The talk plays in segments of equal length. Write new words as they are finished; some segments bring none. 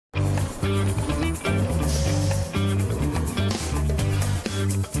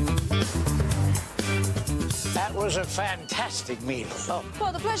was a fantastic meal. Oh.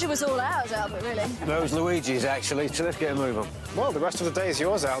 Well, the pleasure was all ours, Albert, really. No, it was Luigi's, actually, so let's get a move on. Well, the rest of the day is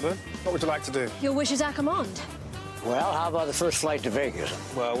yours, Albert. What would you like to do? Your wish is our command. Well, how about the first flight to Vegas?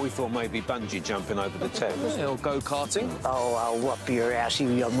 Well, we thought maybe bungee jumping over the Thames. Yeah, or go-karting. Oh, I'll whoop your ass, you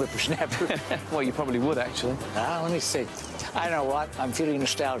young whippersnapper. Well, you probably would, actually. Let me think. I know what. I'm feeling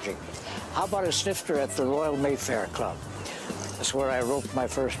nostalgic. How about a snifter at the Royal Mayfair Club? That's where I roped my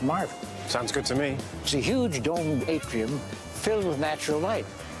first mark. Sounds good to me. It's a huge domed atrium filled with natural light.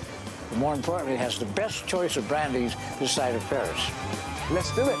 But more importantly, it has the best choice of brandies this side of Paris.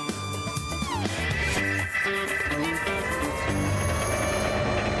 Let's do it.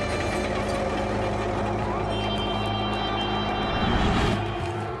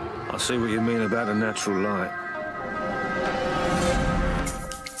 I see what you mean about the natural light.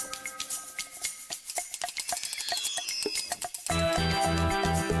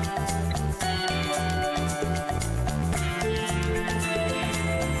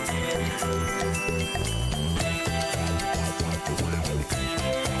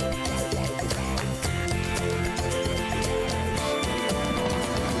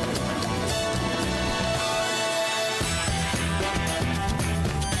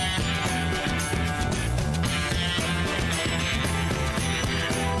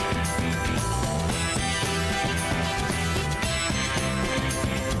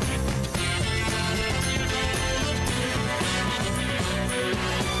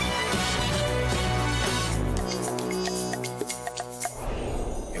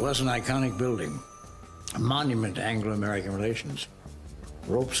 It was an iconic building, a monument to Anglo-American relations.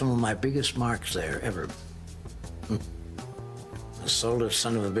 Roped some of my biggest marks there ever. The soulless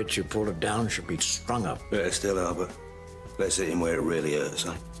son of a bitch who pulled it down should be strung up. Better still, Albert. Let's hit him where it really hurts,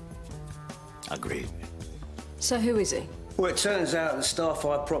 huh? Agreed. So who is he? Well, it turns out that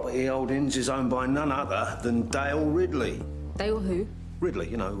Starfire Property Holdings is owned by none other than Dale Ridley. Dale who? Ridley,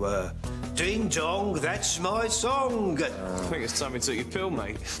 you know, Ding Dong, that's my song. I think it's time we took your pill,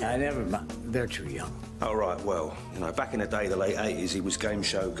 mate. I never mind. They're too young. Oh, right, well, you know, back in the day, the late 80s, he was game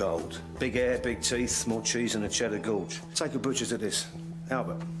show gold. Big hair, big teeth, more cheese than a cheddar gorge. Take a butcher's at this.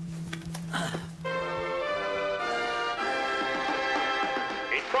 Albert.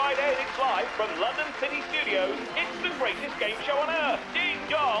 It's Friday and it's live from London City Studios. It's the greatest game show on earth. Ding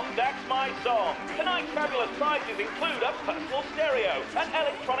Dong, that's my song. Tonight's fabulous prizes include a personal stereo, an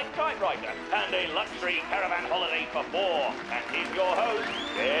electronic typewriter, and a luxury caravan holiday for four. And here's your host,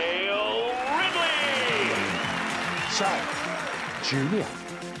 Dale Ridley. So, Julia,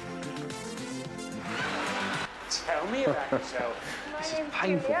 tell me about yourself. This is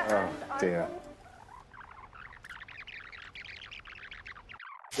painful. Oh, dear.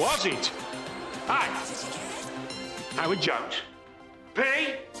 Was it A, Howard Jones, B,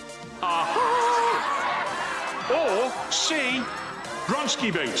 or C,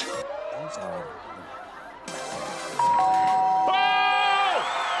 Bronski Boot? Oh!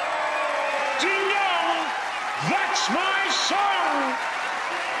 Ding dong! That's my song!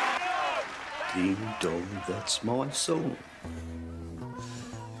 Ding Dong, that's my song.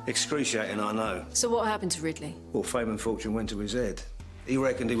 Excruciating, I know. So what happened to Ridley? Well, fame and fortune went to his head. He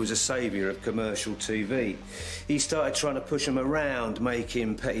reckoned he was a saviour of commercial TV. He started trying to push him around,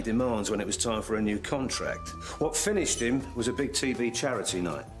 making petty demands when it was time for a new contract. What finished him was a big TV charity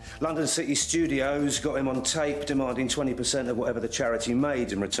night. London City Studios got him on tape demanding 20% of whatever the charity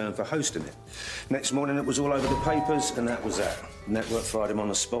made in return for hosting it. Next morning it was all over the papers, and that was that. Network fired him on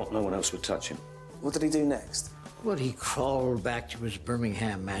the spot, no one else would touch him. What did he do next? Well, he crawled back to his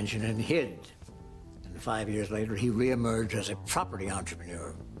Birmingham mansion and hid. 5 years later, he re-emerged as a property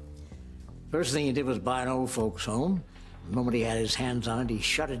entrepreneur. First thing he did was buy an old folks' home. The moment he had his hands on it, he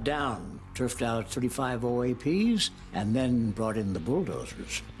shut it down, turfed out 35 OAPs, and then brought in the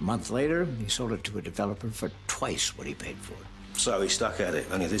bulldozers. A month later, he sold it to a developer for twice what he paid for it. So he stuck at it,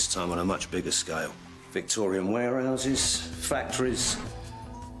 only this time on a much bigger scale. Victorian warehouses, factories,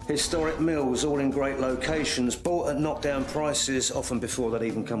 historic mills, all in great locations, bought at knockdown prices, often before they'd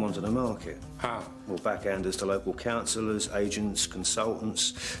even come onto the market. How? Well, backhanders to local councillors, agents,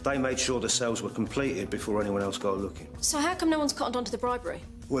 consultants. They made sure the sales were completed before anyone else got looking. So how come no one's cottoned onto the bribery?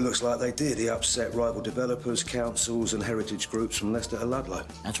 Well, it looks like they did. He upset rival developers, councils and heritage groups from Leicester to Ludlow.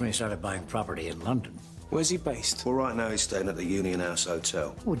 That's when he started buying property in London. Where's he based? Well, right now he's staying at the Union House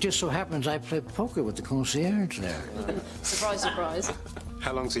Hotel. Well, it just so happens I play poker with the concierge there. Surprise, surprise.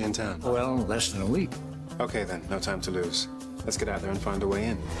 How long's he in town? Well, less than a week. Okay, then. No time to lose. Let's get out there and find a way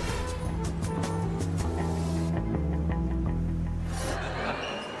in.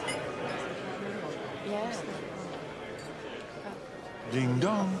 Yeah. Ding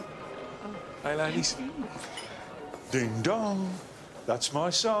dong. Hey, ladies. Ding dong. That's my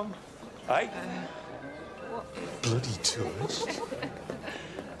song. Hey? Bloody tourist.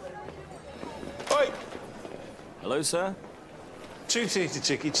 Oi! Hello, sir. 2 theatre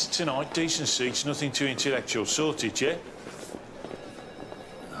tickets tonight, decent seats, nothing too intellectual. Sorted, yeah?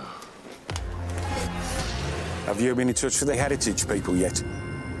 Have you been in touch with the heritage people yet?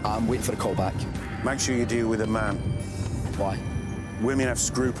 I'm waiting for a call back. Make sure you deal with a man. Why? Women have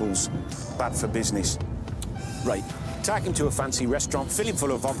scruples. Bad for business. Right. Take him to a fancy restaurant, fill him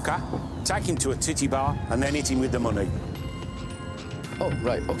full of vodka, take him to a titty bar, and then hit him with the money. Oh,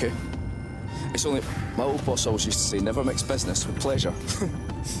 right, OK. It's only... My old boss always used to say, never mix business with pleasure.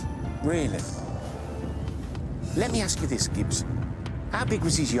 Really? Let me ask you this, Gibbs. How big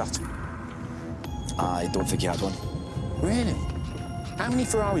was his yacht? I don't think he had one. Really? How many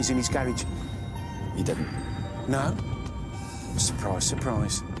Ferraris in his garage? He didn't. No? Surprise,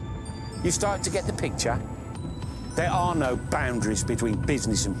 surprise. You start to get the picture? There are no boundaries between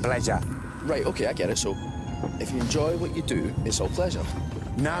business and pleasure. Right, OK, I get it. So, if you enjoy what you do, it's all pleasure.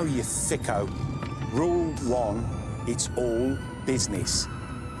 No, you thicko. Rule 1, it's all business.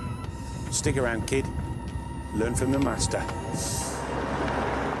 Stick around, kid. Learn from the master.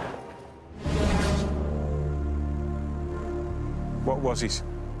 What was it?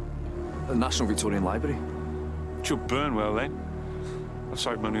 The National Victorian Library. Should burn well, then. I've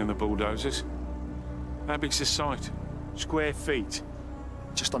saved money on the bulldozers. How big's the site? Square feet?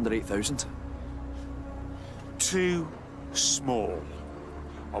 Just under 8,000. Too small.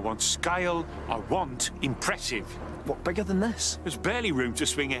 I want scale, I want impressive. What, bigger than this? There's barely room to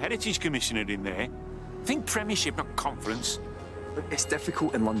swing a heritage commissioner in there. Think Premiership, not conference. It's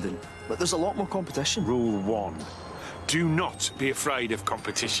difficult in London, but there's a lot more competition. Rule 1. Do not be afraid of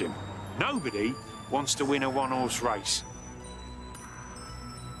competition. Nobody wants to win a one-horse race.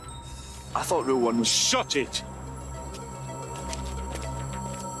 I thought Rule 1 was... Shut it!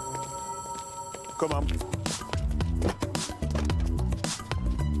 Come on.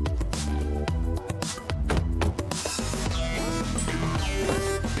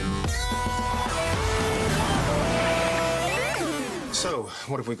 So,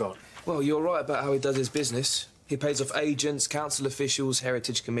 what have we got? Well, you're right about how he does his business. He pays off agents, council officials,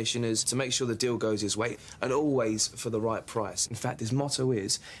 heritage commissioners to make sure the deal goes his way, and always for the right price. In fact, his motto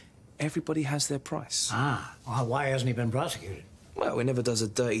is, everybody has their price. Ah, well, why hasn't he been prosecuted? Well, he never does a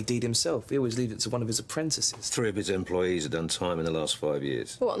dirty deed himself. He always leaves it to one of his apprentices. 3 of his employees have done time in the last 5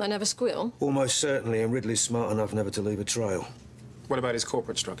 years. What, and they never squeal? Almost certainly, and Ridley's smart enough never to leave a trail. What about his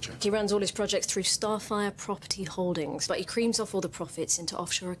corporate structure? He runs all his projects through Starfire Property Holdings, but he creams off all the profits into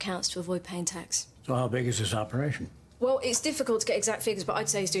offshore accounts to avoid paying tax. So how big is this operation? Well, it's difficult to get exact figures, but I'd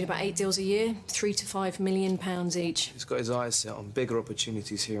say he's doing about 8 deals a year, £3 to £5 million each. He's got his eyes set on bigger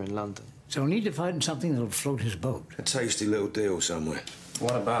opportunities here in London. So we'll need to find something that'll float his boat. A tasty little deal somewhere.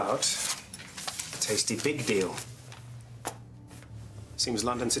 What about a tasty big deal? Seems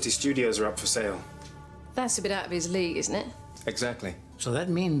London City Studios are up for sale. That's a bit out of his league, isn't it? Exactly. So that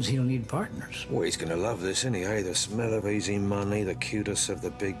means he'll need partners. Well, he's gonna love this, isn't he, eh? The smell of easy money, the kudos of the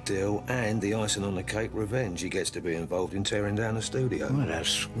big deal, and the icing on the cake revenge. He gets to be involved in tearing down the studio. What a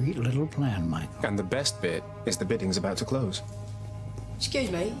sweet little plan, Michael. And the best bit is the bidding's about to close. Excuse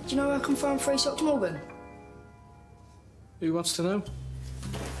me, do you know where I can find free socks Morgan? Who wants to know?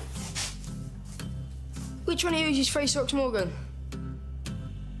 Which one of you uses free socks Morgan?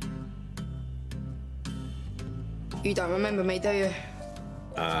 You don't remember me, do you?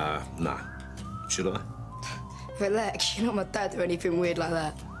 Nah. Should I? Relax, you're not my dad or anything weird like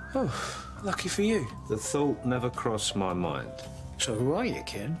that. Oh, lucky for you. The thought never crossed my mind. So who are you,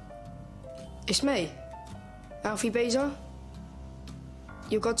 kid? It's me, Alfie Beezer.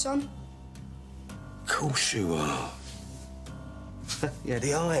 Your godson? Of course you are. Yeah,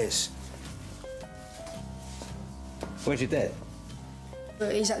 the eyes. Where's your dad?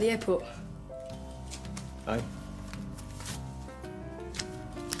 But he's at the airport. Eh?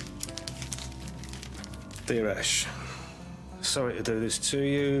 Dear Ash, sorry to do this to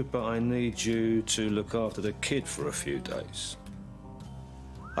you, but I need you to look after the kid for a few days.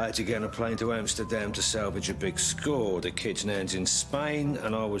 I had to get on a plane to Amsterdam to salvage a big score. The kid's nan's in Spain,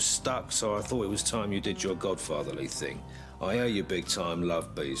 and I was stuck, so I thought it was time you did your godfatherly thing. I owe you big time,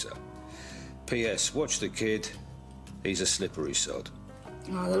 love, Beezer. P.S. Watch the kid. He's a slippery sod.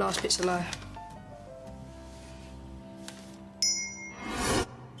 Oh, the last bit's a lie.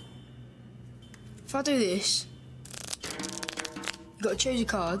 If I do this, you've got to choose a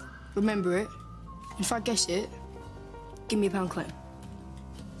card, remember it, and if I guess it, give me £1 claim.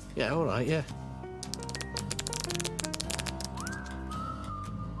 Yeah, all right, yeah.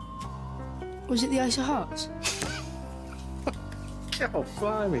 Was it the Ace of Hearts? Oh,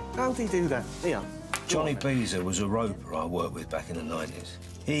 blimey. How'd he do that? Here. Johnny Beezer was a roper I worked with back in the 90s.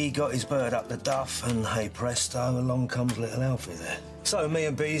 He got his bird up the duff, and hey presto, along comes little Alfie there. So me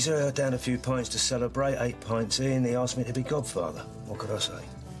and Beezer down a few pints to celebrate. 8 pints in, he asked me to be godfather. What could I say?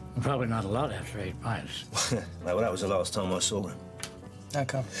 Probably not a lot after 8 pints. No, well, that was the last time I saw him. How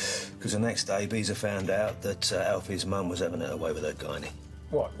come? Because the next day, Beezer found out that Alfie's mum was having it away with her gynae.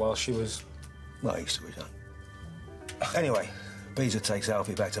 What, while she was... Well, he used to his own. Anyway, Beezer takes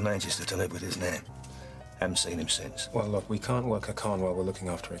Alfie back to Manchester to live with his nan. Haven't seen him since. Well, look, we can't work a con while we're looking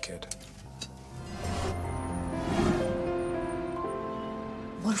after a kid.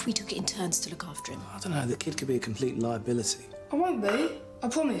 What if we took it in turns to look after him? I don't know, the kid could be a complete liability. I won't be. I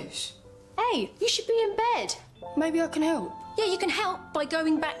promise. Hey, you should be in bed. Maybe I can help. Yeah, you can help by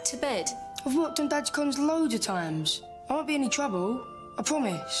going back to bed. I've worked on Dad's cons loads of times. I won't be any trouble. I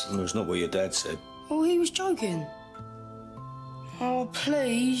promise. Well, it's not what your dad said. Oh, he was joking. Oh,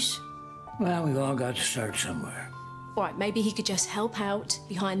 please. Well, we've all got to start somewhere. Right, maybe he could just help out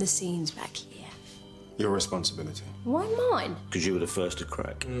behind the scenes back here. Your responsibility. Why mine? Because you were the first to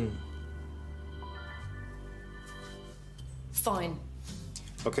crack. Fine.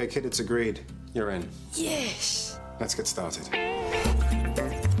 OK, kid, it's agreed. You're in. Yes. Let's get started. I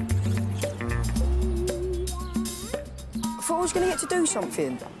thought I was going to get to do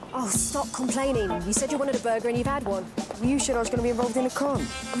something. Oh, stop complaining. You said you wanted a burger and you've had one. Well, you said I was going to be involved in a con.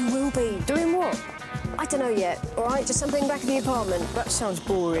 You will be. Doing what? I don't know yet, all right? Just something back in the apartment. That sounds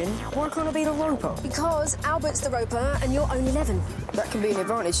boring. Why can't I be the roper? Because Albert's the roper and you're only 11. That can be an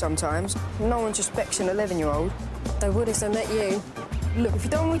advantage sometimes. No one suspects an 11-year-old. They would if they met you. Look, if you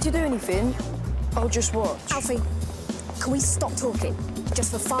don't want me to do anything, I'll just watch. Alfie, can we stop talking?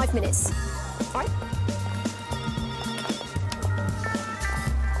 Just for 5 minutes, all right?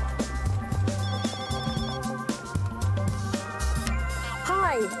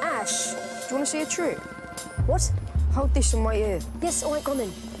 Hi, Ash. Do you want to see a trick? What? Hold this on my ear. Yes, all right, go on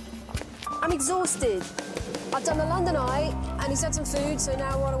then. I'm exhausted. I've done the London Eye, and he's had some food, so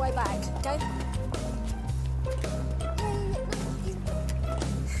now we're on our way back, OK?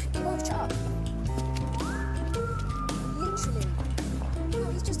 You won't shut up. Literally. No,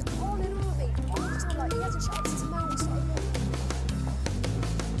 he's just on and on me all the time, like he hasn't shut up since Mel started.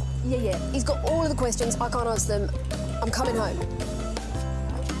 Yeah, he's got all of the questions. I can't answer them. I'm coming home.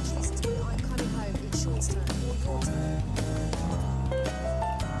 Ash, listen to me. I'm coming home. It's Sean's turn. Or your turn.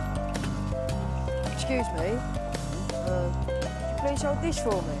 Excuse me. Could you please hold this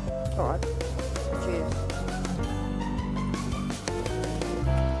for me? All right. Cheers.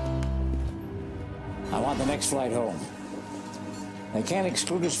 I want the next flight home. They can't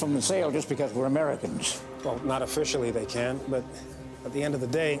exclude us from the sale just because we're Americans. Well, not officially they can, but at the end of the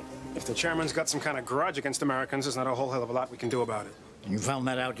day, if the chairman's got some kind of grudge against Americans, there's not a whole hell of a lot we can do about it. You found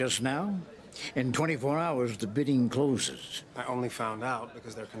that out just now? In 24 hours, the bidding closes. I only found out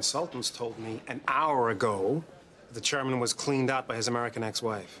because their consultants told me an hour ago the chairman was cleaned out by his American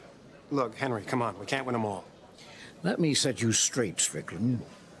ex-wife. Look, Henry, come on, we can't win them all. Let me set you straight, Strickland.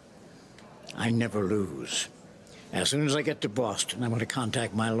 I never lose. As soon as I get to Boston, I'm going to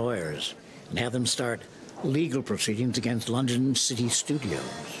contact my lawyers and have them start legal proceedings against London City Studios.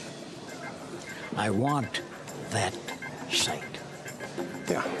 I want that site.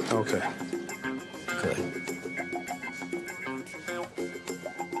 Yeah, okay. Good.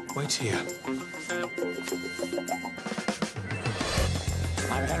 Wait here.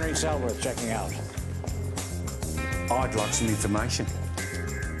 I'm Henry Selworth, checking out. I'd like some information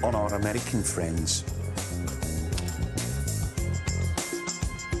on our American friends.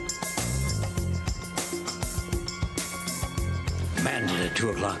 Landed at 2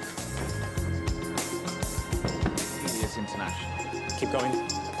 o'clock. Yes, international. Keep going.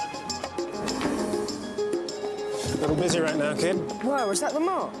 A little busy right now, kid. Whoa, is that the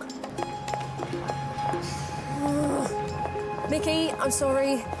mark? Mickey, I'm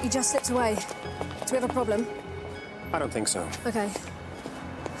sorry. You just slipped away. Do we have a problem? I don't think so. OK.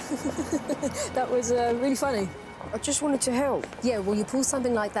 That was really funny. I just wanted to help. Yeah, well, you pull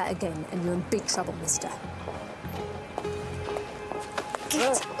something like that again, and you're in big trouble, mister.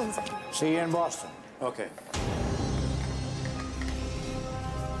 Get over here. See you in Boston. Okay.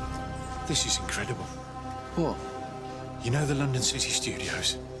 This is incredible. What? You know the London City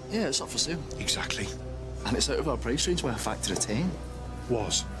Studios? Yeah, it's up for sale. Exactly. And it's out of our price range by a factor of 10.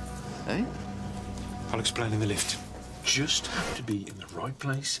 Was. Eh? I'll explain in the lift. Just have to be in the right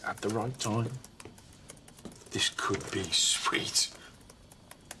place at the right time. This could be sweet.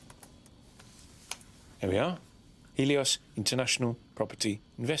 Here we are. Helios International Property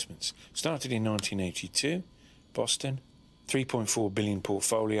Investments. Started in 1982. Boston, 3.4 billion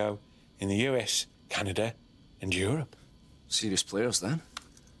portfolio in the US, Canada and Europe. Serious players, then.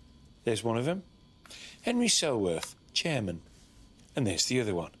 There's one of them. Henry Selworth, chairman. And there's the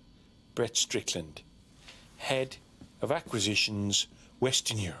other one, Brett Strickland, head of acquisitions,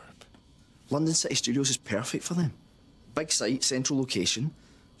 Western Europe. London City Studios is perfect for them. Big site, central location.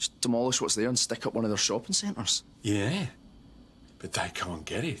 Just demolish what's there and stick up one of their shopping centres. Yeah, but they can't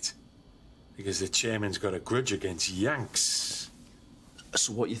get it. Because the chairman's got a grudge against Yanks.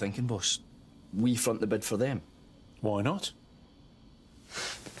 So what are you thinking, boss? We front the bid for them? Why not?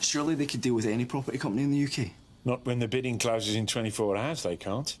 Surely they could deal with any property company in the UK. Not when the bidding closes in 24 hours, they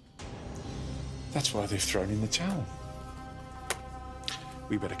can't. That's why they've thrown in the towel.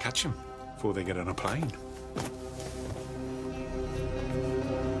 We better catch them before they get on a plane.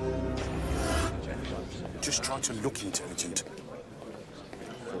 Just try to look intelligent.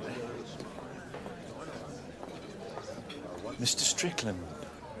 Mr. Strickland.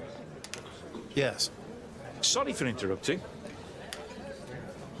 Yes. Sorry for interrupting.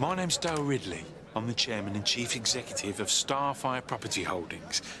 My name's Dale Ridley. I'm the chairman and chief executive of Starfire Property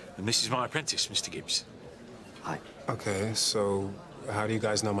Holdings. And this is my apprentice, Mr. Gibbs. Hi. Okay, so how do you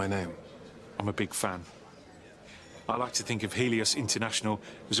guys know my name? I'm a big fan. I like to think of Helios International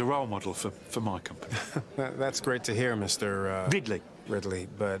as a role model for my company. That's great to hear, Mr. Ridley. Ridley,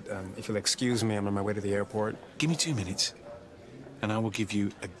 but if you'll excuse me, I'm on my way to the airport. Give me 2 minutes, and I will give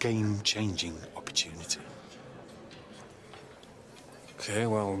you a game-changing opportunity. Okay,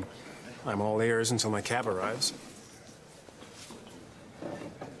 well, I'm all ears until my cab arrives.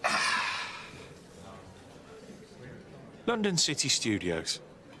 London City Studios.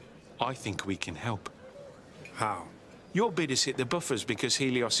 I think we can help. How? Your bid has hit the buffers because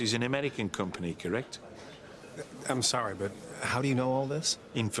Helios is an American company, correct? I'm sorry, but how do you know all this?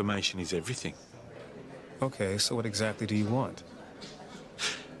 Information is everything. Okay, so what exactly do you want?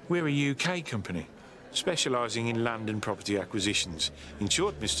 We're a UK company, specialising in land and property acquisitions. In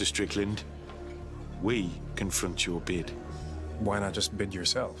short, Mr. Strickland, we confront your bid. Why not just bid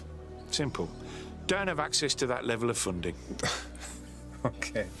yourself? Simple. Don't have access to that level of funding.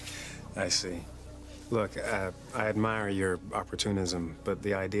 Okay, I see. Look, I admire your opportunism, but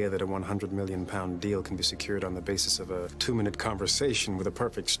the idea that a £100 million deal can be secured on the basis of a 2-minute conversation with a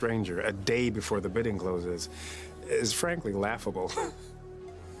perfect stranger a day before the bidding closes is frankly laughable.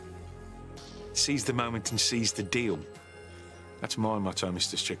 Seize the moment and seize the deal. That's my motto,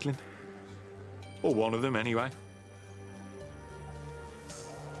 Mr. Strickland. Or one of them, anyway.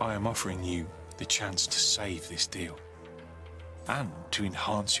 I am offering you the chance to save this deal and to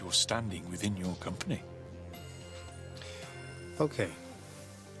enhance your standing within your company. Okay.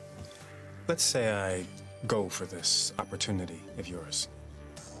 Let's say I go for this opportunity of yours.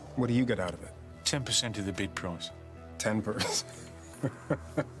 What do you get out of it? 10% of the bid price. 10%?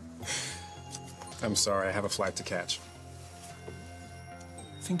 I'm sorry, I have a flight to catch.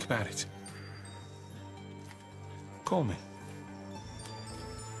 Think about it. Call me.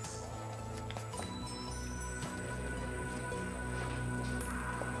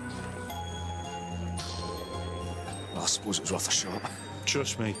 Well, I suppose it was worth a shot.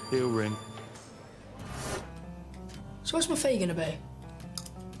 Trust me, he'll ring. So what's my fee gonna be?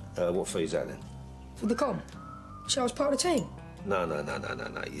 What fee's that then? For the com? So I was part of the team? No.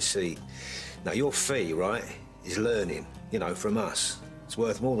 You see, now your fee, right, is learning, you know, from us. It's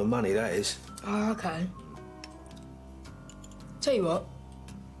worth more than money, that is. Oh, okay. Tell you what,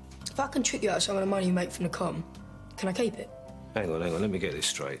 if I can trick you out of some of the money you make from the com, can I keep it? Hang on, let me get this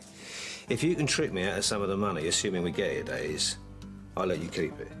straight. If you can trick me out of some of the money, assuming we get it, that is, I'll let you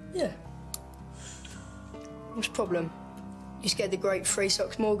keep it. Yeah. What's the problem? You scared the great Three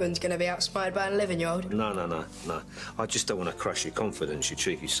Socks Morgan's gonna be outsmarted by an 11-year-old? No. I just don't want to crush your confidence, you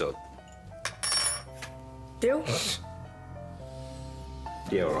cheeky sod. Deal?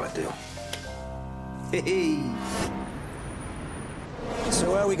 Yeah, all right, deal.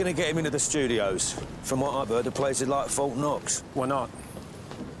 So how are we going to get him into the studios? From what I've heard, the place is like Fort Knox. Why not?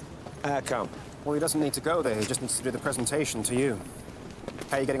 How come? Well, he doesn't need to go there. He just needs to do the presentation to you.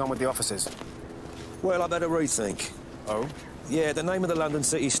 How are you getting on with the offices? Well, I've had a rethink. Oh? Yeah, the name of the London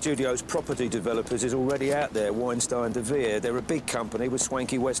City Studios property developers is already out there, Weinstein de Vere. They're a big company with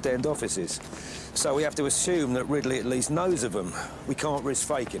swanky West End offices. So we have to assume that Ridley at least knows of them. We can't risk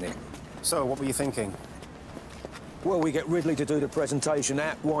faking it. So, what were you thinking? Well, we get Ridley to do the presentation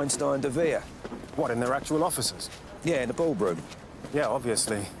at Weinstein de Vere. What, in their actual offices? Yeah, in the ballroom. Yeah,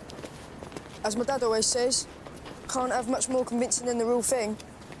 obviously. As my dad always says, can't have much more convincing than the real thing.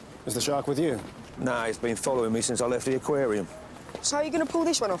 Is the shark with you? Nah, he's been following me since I left the aquarium. So how are you going to pull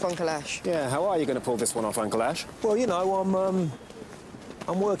this one off, Uncle Ash? Yeah, how are you going to pull this one off, Uncle Ash? Well, you know,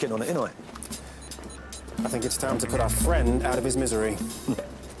 I'm working on it, ain't I? I think it's time to put our friend out of his misery.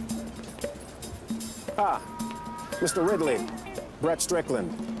 Mr. Ridley, Brett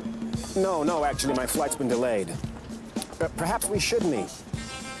Strickland. No, actually, my flight's been delayed. Perhaps we should meet.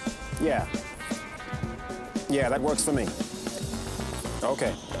 Yeah. Yeah, that works for me.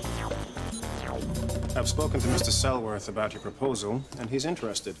 Okay. I've spoken to Mr. Selworth about your proposal, and he's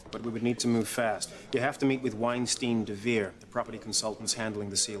interested, but we would need to move fast. You have to meet with Weinstein de Vere, the property consultants handling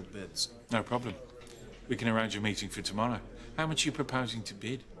the sealed bids. No problem. We can arrange a meeting for tomorrow. How much are you proposing to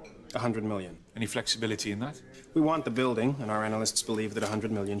bid? 100 million. Any flexibility in that? We want the building, and our analysts believe that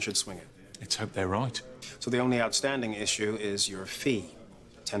 100 million should swing it. Let's hope they're right. So the only outstanding issue is your fee.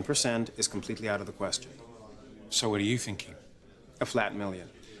 10% is completely out of the question. So what are you thinking? A flat million.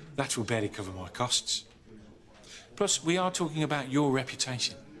 That will barely cover my costs. Plus, we are talking about your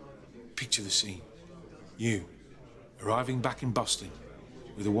reputation. Picture the scene. You, arriving back in Boston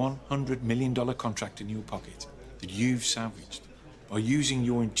with a $100 million contract in your pocket that you've salvaged by using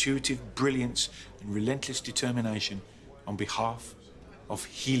your intuitive brilliance and relentless determination on behalf of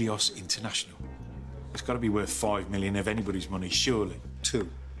Helios International. It's got to be worth $5 million of anybody's money, surely. 2.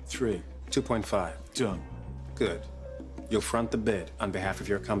 3. 2.5. Done. Good. You'll front the bid on behalf of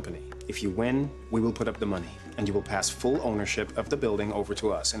your company. If you win, we will put up the money, and you will pass full ownership of the building over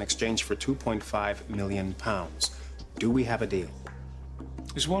to us in exchange for 2.5 million pounds. Do we have a deal?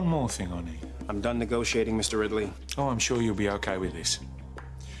 There's one more thing I need. I'm done negotiating, Mr. Ridley. Oh, I'm sure you'll be okay with this.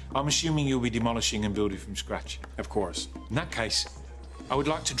 I'm assuming you'll be demolishing and building from scratch. Of course. In that case, I would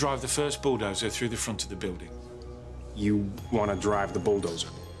like to drive the first bulldozer through the front of the building. You want to drive the bulldozer?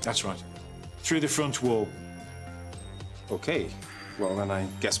 That's right. Through the front wall. Okay. Well, then I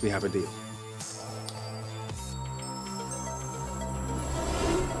guess we have a deal.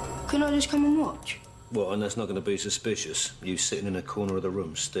 Can I just come and watch? Well, and that's not going to be suspicious. You sitting in a corner of the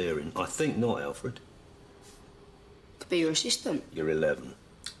room staring. I think not, Alfred. Could be your assistant. You're 11.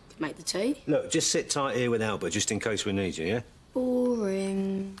 Could make the tea. Look, just sit tight here with Albert, just in case we need you, yeah?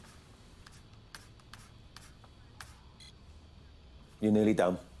 Boring. You nearly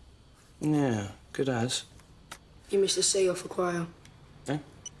done? Yeah, good as. You missed the C off a choir. Eh?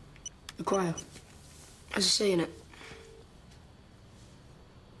 A choir. There's a C in it.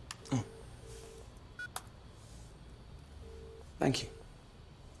 Thank you.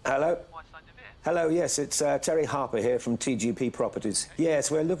 Hello? Hello, yes, it's Terry Harper here from TGP Properties.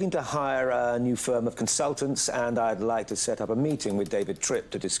 Yes, we're looking to hire a new firm of consultants, and I'd like to set up a meeting with David Tripp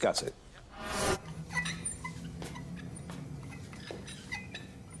to discuss it.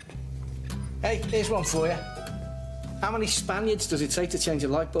 Hey, here's one for you. How many Spaniards does it take to change a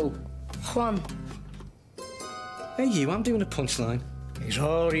light bulb? Juan. Hey, you, I'm doing a punchline. It's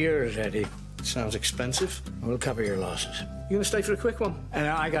all yours, Eddie. Sounds expensive. We'll cover your losses. You gonna stay for a quick one? And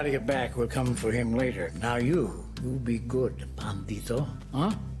I gotta get back. We're coming for him later. Now you be good, bandito.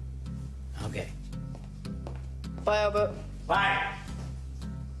 Huh? Okay. Bye, Albert. Bye.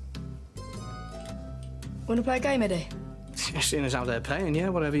 Wanna play a game, Eddie? Seeing as how they're paying, yeah,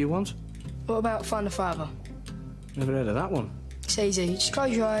 whatever you want. What about Find the Father? Never heard of that one. It's easy. Just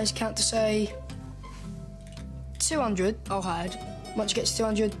close your eyes, count to say 200, I'll hide. Once you get to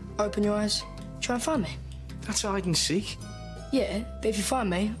 200, open your eyes. Try and find me. That's hide and seek. Yeah, but if you find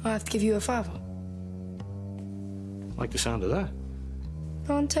me, I have to give you a favour. Like the sound of that.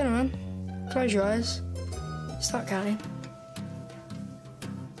 Go on, turn around. Close your eyes. Start counting.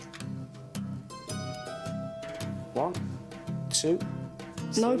 1, 2.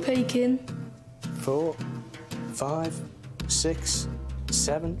 No peeking. 4, 5, 6,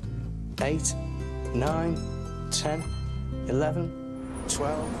 7, 8, 9, 10, 11,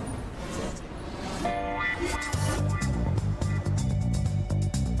 12, 13.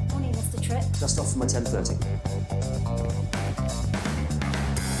 Morning, Mr. Tripp. Just off for my 10:30.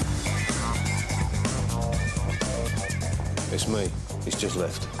 It's me. He's just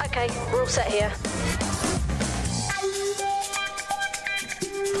left. OK, we're all set here.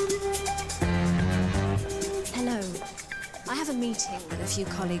 Hello. I have a meeting with a few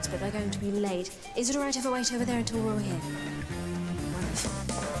colleagues, but they're going to be late. Is it all right if I wait over there until we're all here?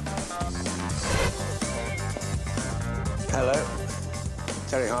 Hello.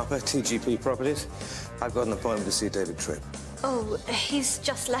 Terry Harper, TGP Properties. I've got an appointment to see David Tripp. Oh, he's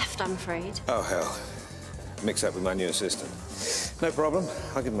just left, I'm afraid. Oh, hell. Mix up with my new assistant. No problem.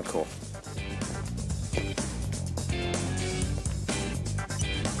 I'll give him a call.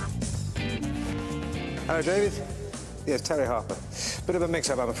 Hello, David. Yes, Terry Harper. Bit of a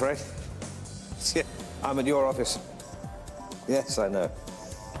mix-up, I'm afraid. Yeah, I'm at your office. Yes, I know.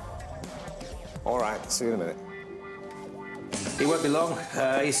 All right, see you in a minute. He won't be long.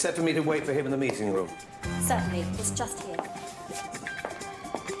 He said for me to wait for him in the meeting room. Certainly, it's just here.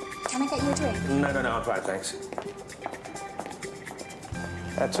 Can I get you a drink? No, I'm fine, thanks.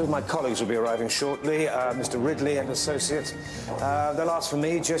 Two of my colleagues will be arriving shortly, Mr. Ridley and associates. They'll ask for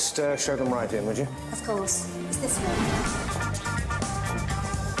me. Just show them right in, would you? Of course. It's this way.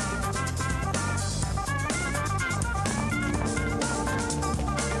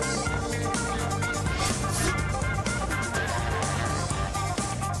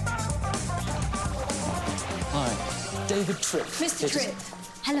 Hi, David Tripp. Mr. Tripp.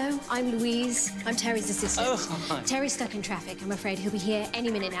 Hello, I'm Louise. I'm Terry's assistant. Oh, hi. Terry's stuck in traffic. I'm afraid he'll be here any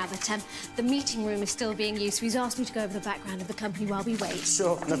minute now, but the meeting room is still being used, so he's asked me to go over the background of the company while we wait.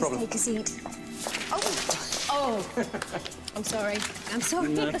 Sure, no problem. Take a seat. Oh, I'm sorry. I'm sorry.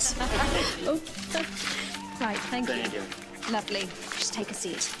 No. Oh. Right, thank you. There you go. Lovely. Just take a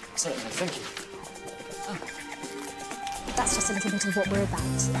seat. Certainly, thank you. That's just a little bit of what we're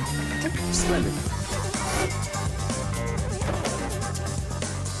about. Splendid.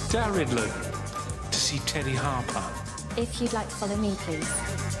 Dar Ridley, to see Teddy Harper. If you'd like to follow me, please.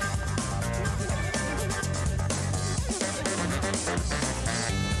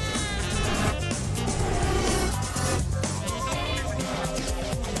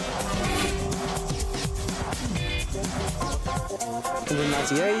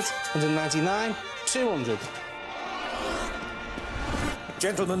 $199, $200.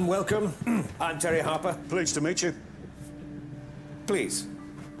 Gentlemen, welcome. I'm Terry Harper. Pleased to meet you. Please.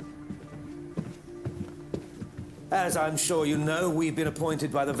 As I'm sure you know, we've been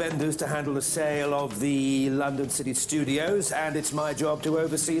appointed by the vendors to handle the sale of the London City Studios, and it's my job to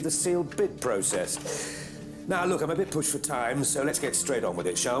oversee the sealed bid process. Now, look, I'm a bit pushed for time, so let's get straight on with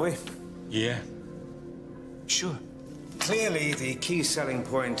it, shall we? Yeah. Sure. Clearly, the key selling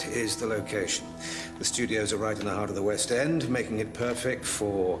point is the location. The studios are right in the heart of the West End, making it perfect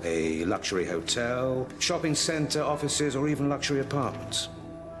for a luxury hotel, shopping centre, offices, or even luxury apartments.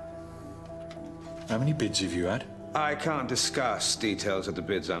 How many bids have you had? I can't discuss details of the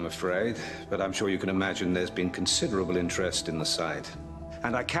bids, I'm afraid, but I'm sure you can imagine there's been considerable interest in the site.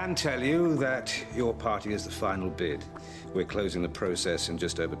 And I can tell you that your party is the final bid. We're closing the process in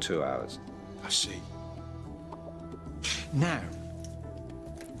just over 2 hours. I see. Now,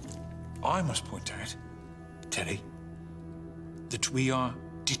 I must point out, Teddy, that we are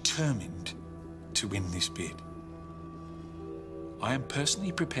determined to win this bid. I am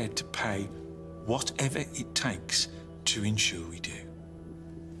personally prepared to pay whatever it takes to ensure we do.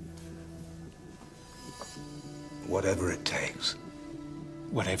 Whatever it takes.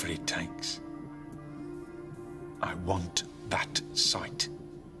 Whatever it takes. I want that site,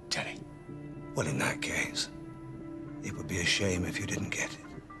 Teddy. Well, in that case, it would be a shame if you didn't get it.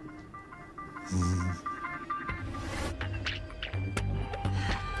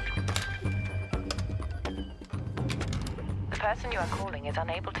 The person you are calling is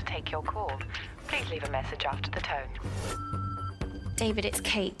unable to take your call. Please leave a message after the tone. David, it's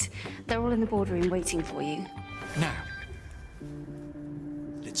Kate. They're all in the boardroom waiting for you. Now,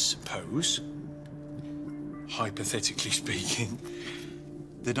 let's suppose, hypothetically speaking,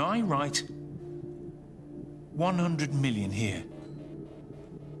 that I write 100 million here.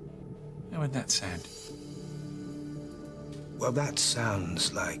 How would that sound? Well, that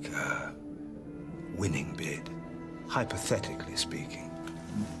sounds like a winning bid, hypothetically speaking.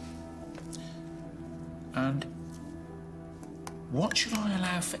 And what should I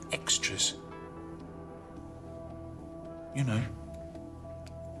allow for extras? You know,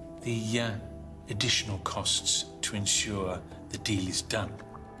 the additional costs to ensure the deal is done.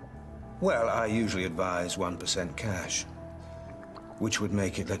 Well, I usually advise 1% cash, which would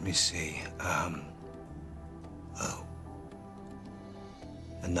make it, let me see, a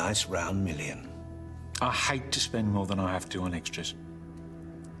nice round million. I hate to spend more than I have to on extras.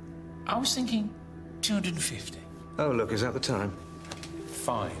 I was thinking 250. Oh, look, is that the time?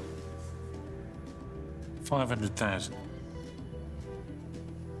 Fine. 500,000.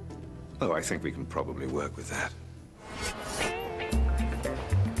 Oh, I think we can probably work with that.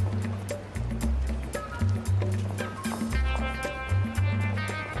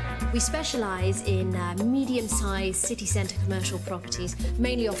 We specialise in medium-sized city centre commercial properties,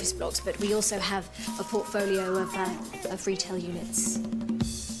 mainly office blocks, but we also have a portfolio of retail units.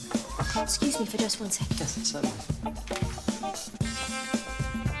 Excuse me for just 1 second. Yes, certainly.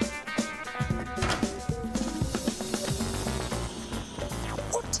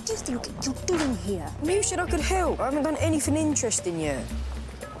 What do you think you're doing here? You said I could help. I haven't done anything interesting yet.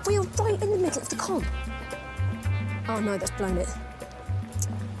 We're right in the middle of the con. Oh, no, that's blown it.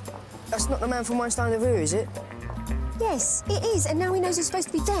 That's not the man from Weinstein Revere, is it? Yes, it is, and now he knows he's supposed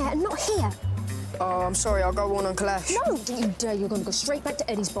to be there and not here. Oh, I'm sorry, I'll go on and clash. No, don't you dare. You're going to go straight back to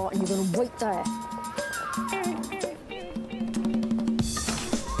Eddie's bar and you're going to wait there.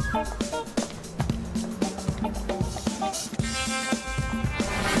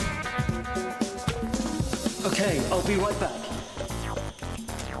 OK, I'll be right back.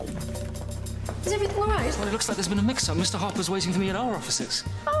 Is everything all right? Well, it looks like there's been a mix-up. Mr. Harper's waiting for me at our offices.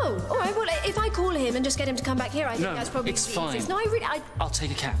 Oh, all right. Well, if I call him and just get him to come back here, I think that's probably it's the fine. easiest. No, I really... I'll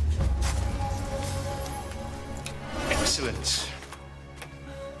take a cab. Excellent.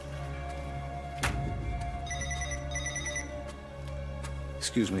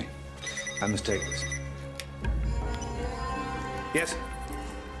 Excuse me. I must take this. Yes?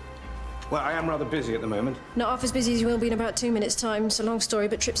 Well, I am rather busy at the moment. Not half as busy as you will be in about 2 minutes' time. It's a long story,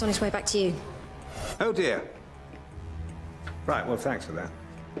 but Tripp's on his way back to you. Oh, dear. Right, well, thanks for that.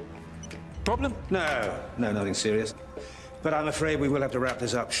 Problem? No, nothing serious. But I'm afraid we will have to wrap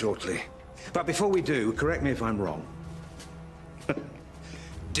this up shortly. But before we do, correct me if I'm wrong.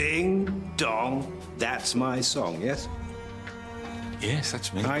 Ding dong, that's my song, yes? Yes,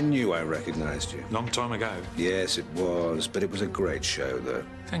 that's me. I knew I recognized you. Long time ago. Yes, it was, but it was a great show, though.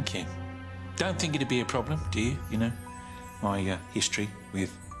 Thank you. Don't think it'd be a problem, do you? You know, my history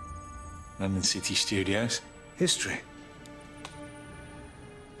with London City Studios. History?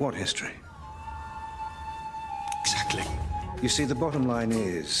 What history? Exactly. You see, the bottom line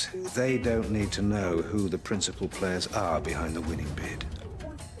is, they don't need to know who the principal players are behind the winning bid.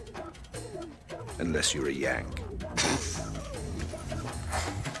 Unless you're a Yank.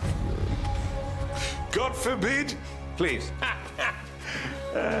 God forbid! Please.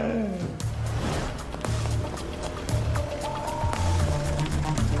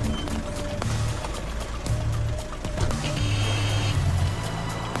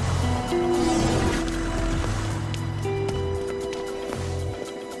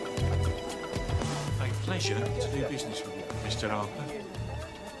 Pleasure to do business with you, Mr. Harper.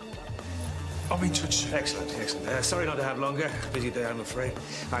 I'll be in touch soon. Excellent, excellent. Sorry not to have longer. Busy day, I'm afraid.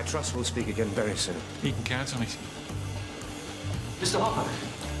 I trust we'll speak again very soon. You can count on it. Mr. Harper,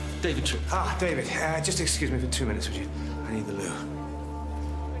 David Tripp. Ah, David, just excuse me for 2 minutes, would you? I need the loo.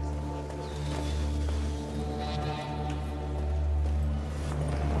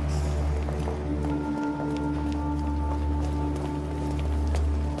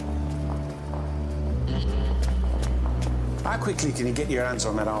 How quickly can you get your hands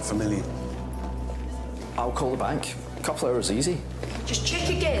on that $500,000? I'll call the bank. A couple of hours, easy. Just check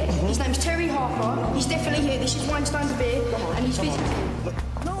again. His name's Terry Harper. He's definitely here. This is Weinstein Revere, and he's visiting.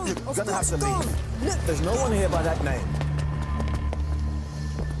 No, you're gonna have to leave. Look, there's no one here by that name.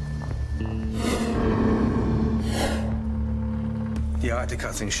 Yeah, I had to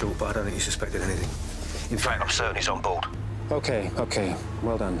cut things short, but I don't think you suspected anything. In fact, I'm certain he's on board. OK,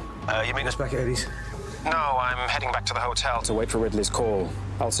 well done. You meet us back at Eddie's? No, I'm heading back to the hotel to wait for Ridley's call.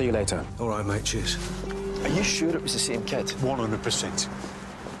 I'll see you later. All right, mate, cheers. Are you sure it was the same kid? 100%.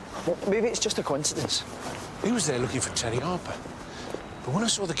 Well, maybe it's just a coincidence. He was there looking for Terry Harper. But when I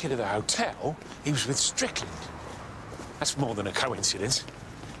saw the kid at the hotel, he was with Strickland. That's more than a coincidence.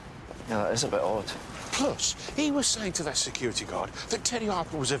 Yeah, that is a bit odd. Plus, he was saying to that security guard that Terry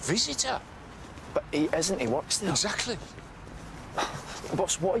Harper was a visitor. But he isn't, he works there. Exactly.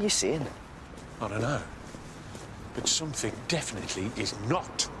 Boss, what are you saying? I don't know. But something definitely is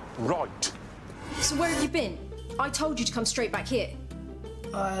not right. So where have you been? I told you to come straight back here.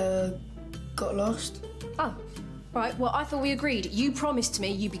 I got lost. Oh, right. Well, I thought we agreed. You promised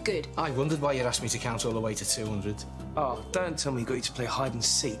me you'd be good. I wondered why you'd asked me to count all the way to 200. Oh, don't tell me he got you to play hide and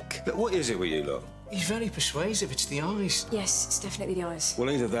seek. But what is it with you lot? He's very persuasive. It's the eyes. Yes, it's definitely the eyes.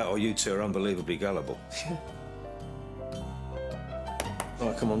 Well, either that or you two are unbelievably gullible. All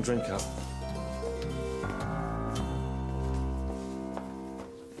right, come on, drink up.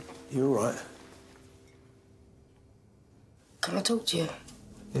 You all right? Can I talk to you?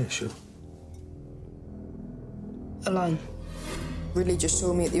 Yeah, sure. Alone. Ridley just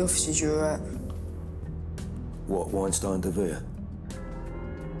saw me at the offices you were at. What, Weinstein Revere?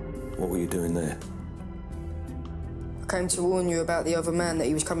 What were you doing there? I came to warn you about the other man, that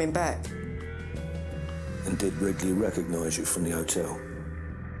he was coming back. And did Ridley recognise you from the hotel?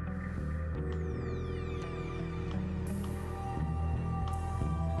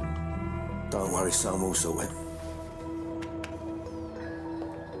 Don't worry, son, we'll sort it.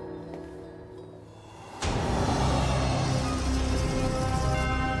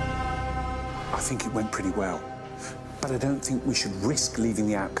 I think it went pretty well. But I don't think we should risk leaving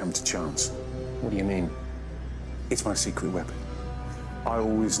the outcome to chance. What do you mean? It's my secret weapon. I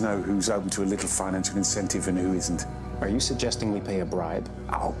always know who's open to a little financial incentive and who isn't. Are you suggesting we pay a bribe?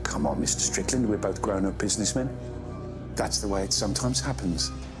 Oh, come on, Mr. Strickland. We're both grown-up businessmen. That's the way it sometimes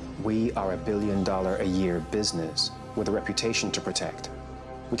happens. We are $1 billion a year business with a reputation to protect.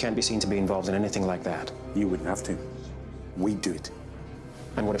 We can't be seen to be involved in anything like that. You wouldn't have to. We do it.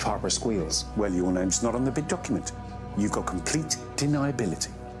 And what if Harper squeals? Well, your name's not on the bid document. You've got complete deniability.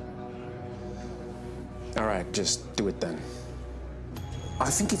 All right, just do it then. I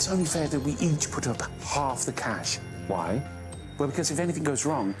think it's only fair that we each put up half the cash. Why? Well, because if anything goes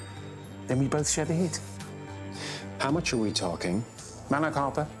wrong, then we both share the hit. How much are we talking? Man like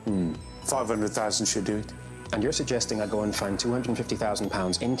Harper? 500,000 should do it. And you're suggesting I go and find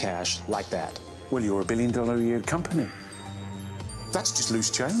 £250,000 in cash like that? Well, you're $1 billion a year company. That's just loose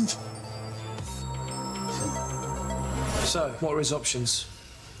change. So, what are his options?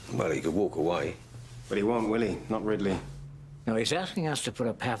 Well, he could walk away. But he won't, will he? Not Ridley. Now, he's asking us to put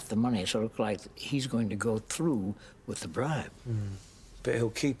up half the money, so it looks like he's going to go through with the bribe. But he'll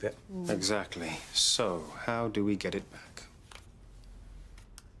keep it. Exactly. So, how do we get it back?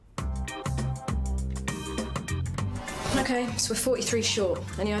 OK, so we're 43 short.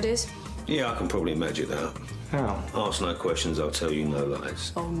 Any ideas? Yeah, I can probably magic that up. How? Ask no questions, I'll tell you no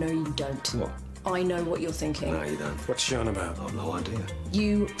lies. Oh, no, you don't. What? I know what you're thinking. No, you don't. What's she on about? I've no idea.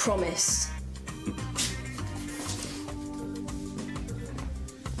 You promise.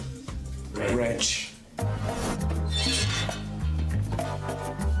 Reg.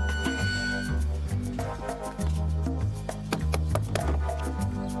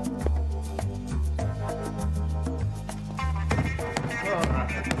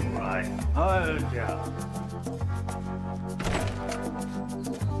 Right. Hold ya.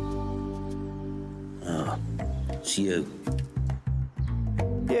 Ah, it's you.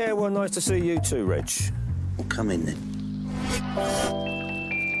 Yeah, well, nice to see you too, Reg. Well, come in then.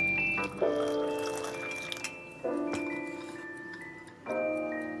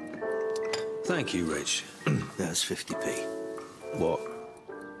 Thank you, Reg. That's 50p. What?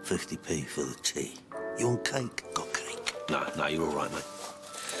 50p for the tea. You want cake? Got cake. No, you're all right, mate.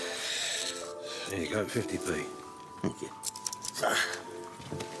 There you go, 50p. Thank you.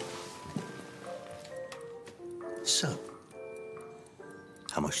 So,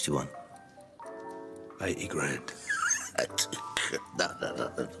 how much do you want? 80 grand. No,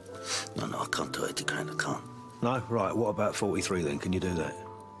 I can't do 80 grand, I can't. No? Right, what about 43 then? Can you do that?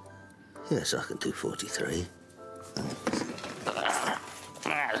 Yes, I can do 43.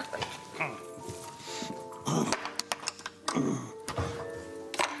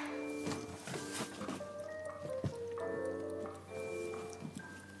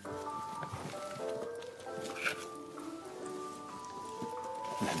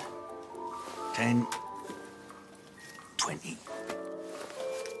 $10, $20,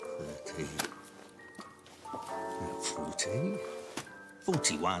 $30, $40,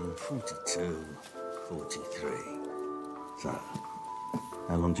 $41, $42, $43. So,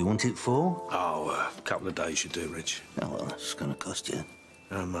 how long do you want it for? Oh, a couple of days should do, Rich. Oh, well, that's going to cost you.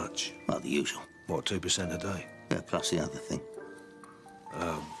 How much? Well, the usual. What, 2% a day? Yeah, plus the other thing.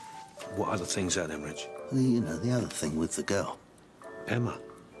 What other thing's that then, Rich? The other thing with the girl. Emma?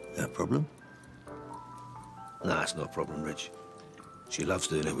 No problem? No, it's not a problem, Rich. She loves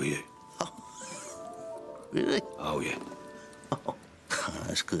doing it with you. Really? Oh, yeah. Oh,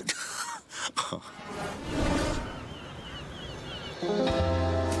 that's good.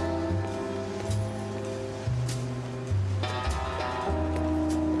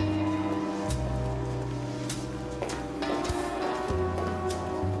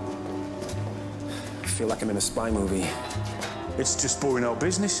 I feel like I'm in a spy movie. It's just boring old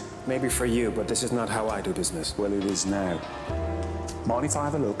business. Maybe for you, but this is not how I do business. Well, it is now. Mind if I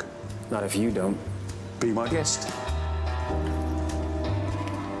have a look? Not if you don't. Be my guest.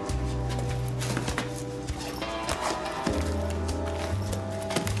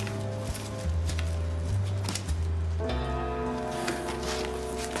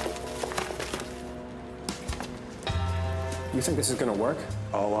 You think this is gonna work?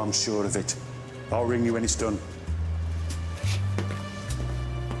 Oh, I'm sure of it. I'll ring you when it's done.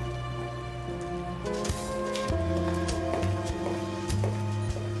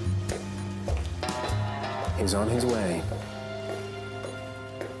 He's on his way.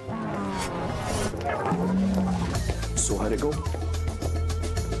 So how'd it go?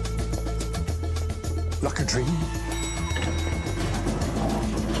 Like a dream?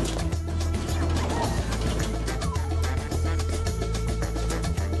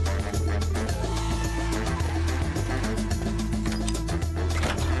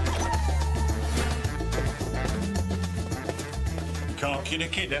 can't kid a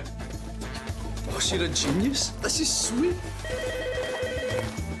kidder. Boss, you're a genius. This is sweet.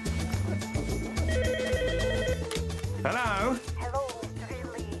 Hello? Hello, Mr.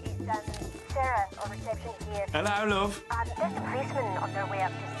 Ridley. It's Sarah on reception here. Hello, love. There's a policeman on their way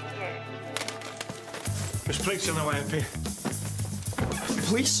up to see you. There's police on the way up here.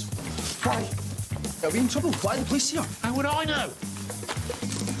 Police? Why? Are we in trouble? Why the police here? How would I know?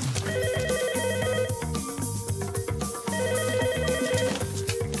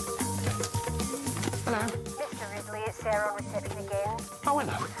 Hello. Mr. Ridley, it's Sarah on reception again. Oh,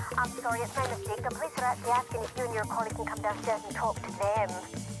 hello. I'm sorry, it's my mistake. The police are actually asking if you and your colleague can come downstairs and talk to them.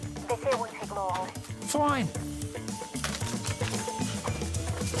 They say it won't take long. Fine.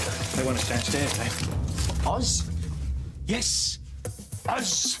 They want us downstairs, Dave. Us? Yes.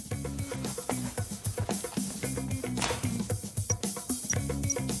 Us.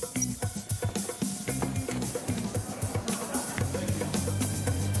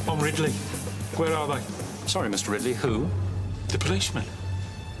 I'm Ridley. Where are they? Sorry, Mr. Ridley, who? The policeman.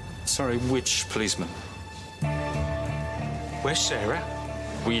 Sorry, which policeman? Where's Sarah?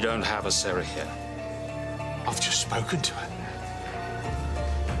 We don't have a Sarah here. I've just spoken to her.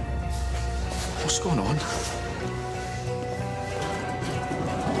 What's going on?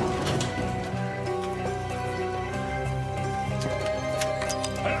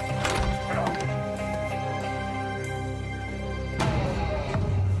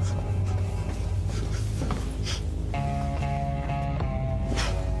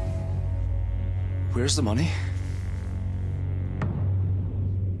 Where's the money?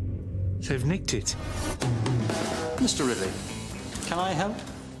 They've nicked it. Mr. Ridley, can I help?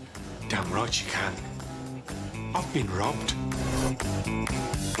 Damn right you can. I've been robbed.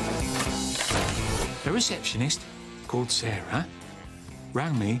 A receptionist called Sarah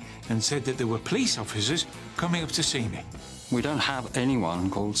rang me and said that there were police officers coming up to see me. We don't have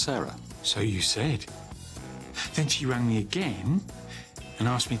anyone called Sarah. So you said. Then she rang me again and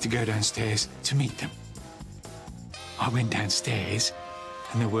asked me to go downstairs to meet them. I went downstairs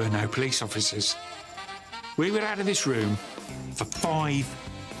and there were no police officers. We were out of this room for 5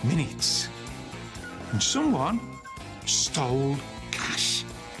 minutes. And someone stole cash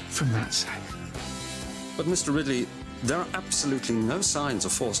from that safe. But, Mr. Ridley, there are absolutely no signs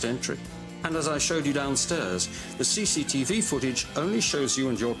of forced entry. And as I showed you downstairs, the CCTV footage only shows you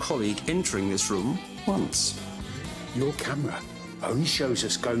and your colleague entering this room once. Your camera only shows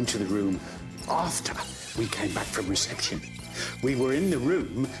us going to the room after we came back from reception. We were in the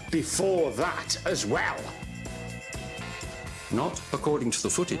room before that as well. Not according to the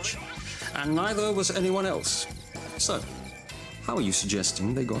footage. And neither was anyone else. So, how are you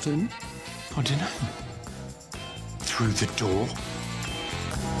suggesting they got in? I don't know. Through the door?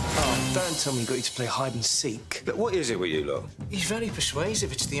 Oh, don't tell me he got you to play hide and seek. But what is it with you lot? He's very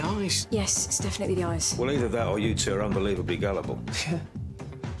persuasive. It's the eyes. Yes, it's definitely the eyes. Well, either that or you two are unbelievably gullible. Yeah.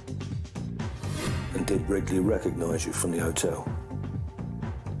 And did Ridley recognise you from the hotel?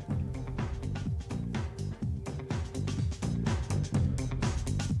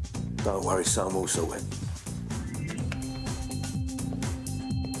 Don't worry, Sam also went.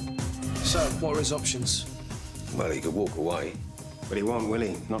 So, what are his options? Well, he could walk away. But he won't, will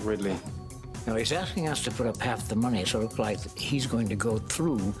he? Not Ridley. Now, he's asking us to put up half the money, so it looks like he's going to go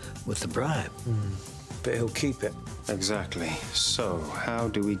through with the bribe. But he'll keep it. Exactly. So, how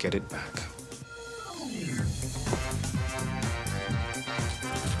do we get it back?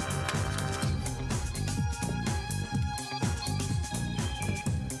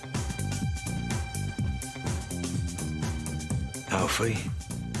 Alfie,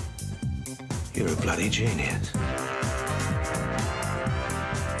 you're a bloody genius.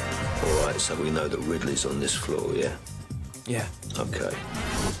 All right, so we know that Ridley's on this floor, yeah? Yeah. Okay.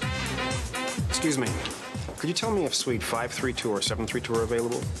 Excuse me. Could you tell me if suite 532 or 732 are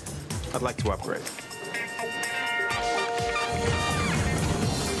available? I'd like to upgrade.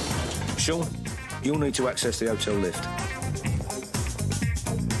 Sean, you'll need to access the hotel lift.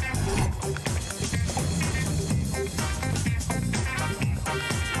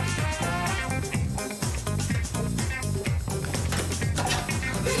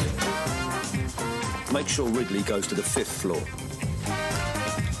 Make sure Ridley goes to the 5th floor.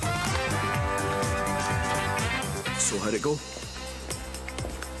 So how'd it go?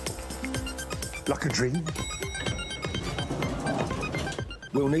 Like a dream?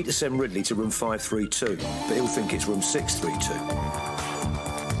 We'll need to send Ridley to room 532, but he'll think it's room 632.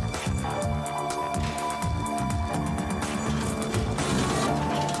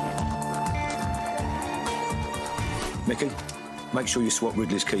 Mickey, make sure you swap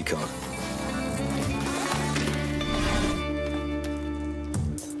Ridley's keycard.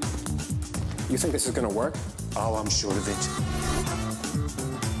 You think this is going to work? Oh, I'm sure of it.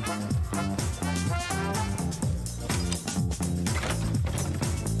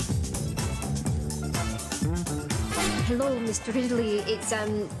 Hello, Mr. Ridley. It's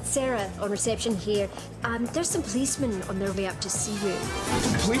Sarah on reception here. There's some policemen on their way up to see you.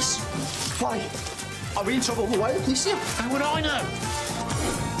 Police? Why? Are we in trouble? Why are the police here? How would I know?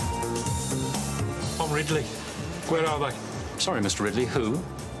 I'm Ridley. Where are they? Sorry, Mr. Ridley. Who?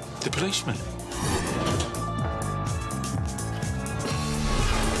 The policemen.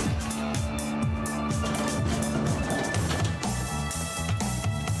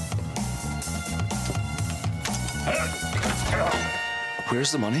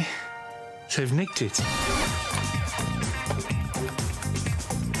 Where's the money? They've nicked it.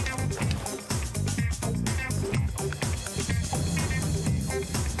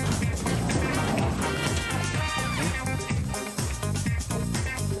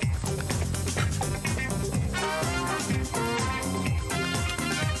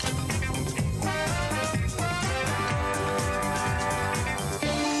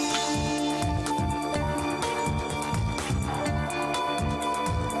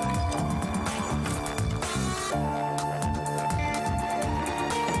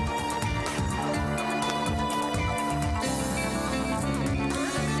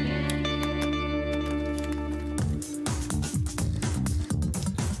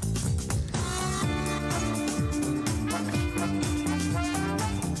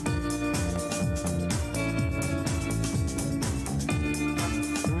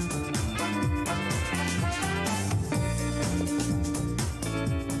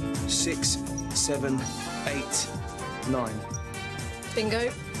 Six, 7, 8, 9.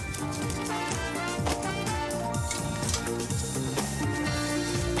 Bingo.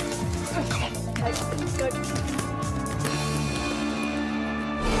 Come on. Okay, go.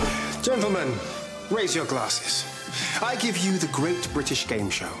 Gentlemen, raise your glasses. I give you the Great British Game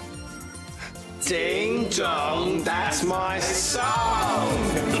Show. Ding dong, that's my song!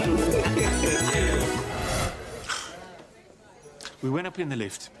 We went up in the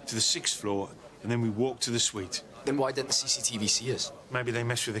lift to the 6th floor, and then we walked to the suite. Then why didn't the CCTV see us? Maybe they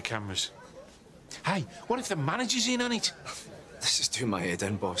messed with the cameras. Hey, what if the manager's in on it? This is doing my head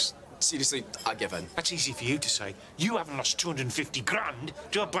in, boss. Seriously, I give in. That's easy for you to say. You haven't lost 250 grand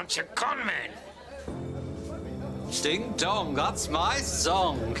to a bunch of con men. Ding dong, that's my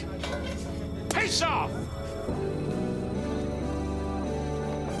song. Piss off!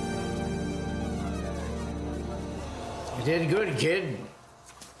 You did good, kid.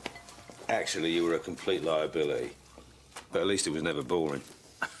 Actually, you were a complete liability. But at least it was never boring.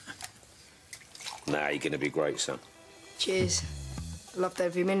 Nah, you're gonna be great, son. Cheers. Loved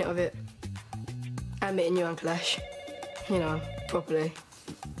every minute of it. I'm meeting you, Uncle Ash. You know, properly.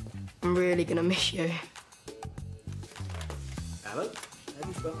 I'm really gonna miss you. Alan, have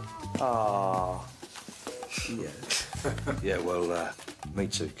you fun? Ah. Yeah. Yeah, well, me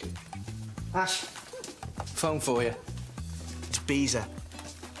too, kid. Ash, phone for you. It's Beezer.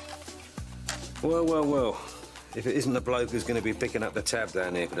 Well, well, well. If it isn't the bloke who's going to be picking up the tab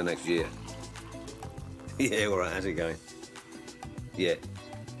down here for the next year. Yeah, all right, how's it going? Yeah.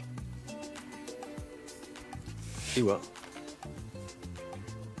 You what?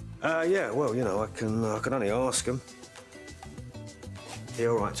 Yeah, well, you know, I can only ask him. Yeah,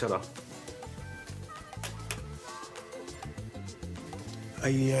 all right, tell her.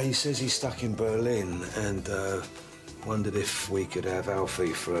 He says he's stuck in Berlin and wondered if we could have Alfie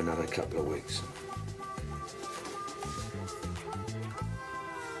for another couple of weeks.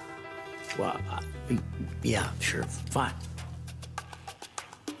 Well, yeah, sure, fine.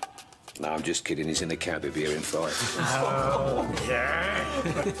 No, I'm just kidding. He's in the cab. He'll be here in 5. Oh, yeah.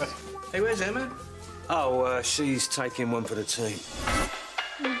 Hey, where's Emma? Oh, she's taking one for the team.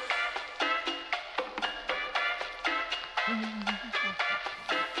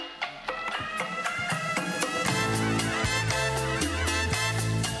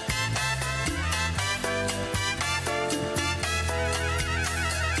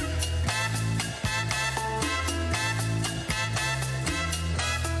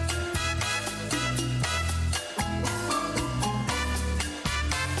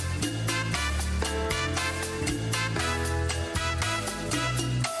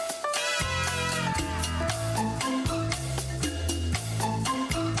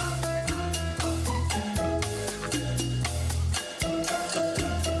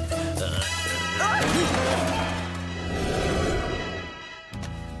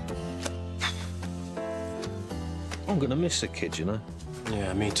 I'm gonna miss the kid, you know.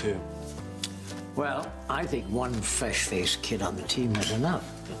 Yeah, me too. Well, I think one fresh-faced kid on the team is enough.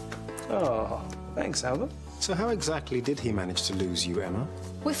 Oh, thanks, Albert. So how exactly did he manage to lose you, Emma?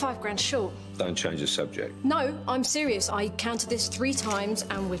 We're £5 short. Don't change the subject. No, I'm serious. I counted this 3 times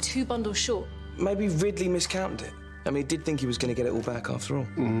and we're 2 bundles short. Maybe Ridley miscounted it. I mean, he did think he was going to get it all back after all.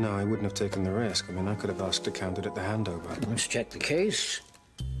 No, I wouldn't have taken the risk. I mean, I could have asked to count it at the handover. Let's check the case.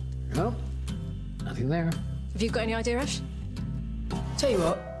 No, nothing there. Have you got any idea, Ash? Tell you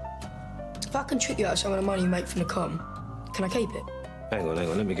what, if I can trick you out of some of the money you make from the com, can I keep it? Hang on,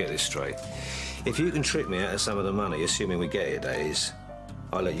 let me get this straight. If you can trick me out of some of the money, assuming we get it, that is,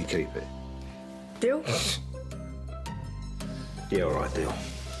 I'll let you keep it. Deal? Yeah, all right, deal.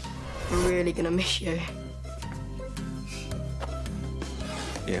 I'm really gonna miss you.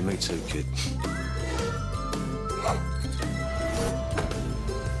 Yeah, me too, kid.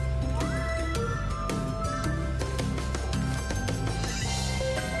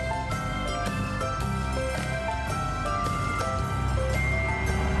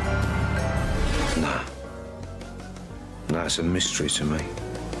 Nah, it's a mystery to me.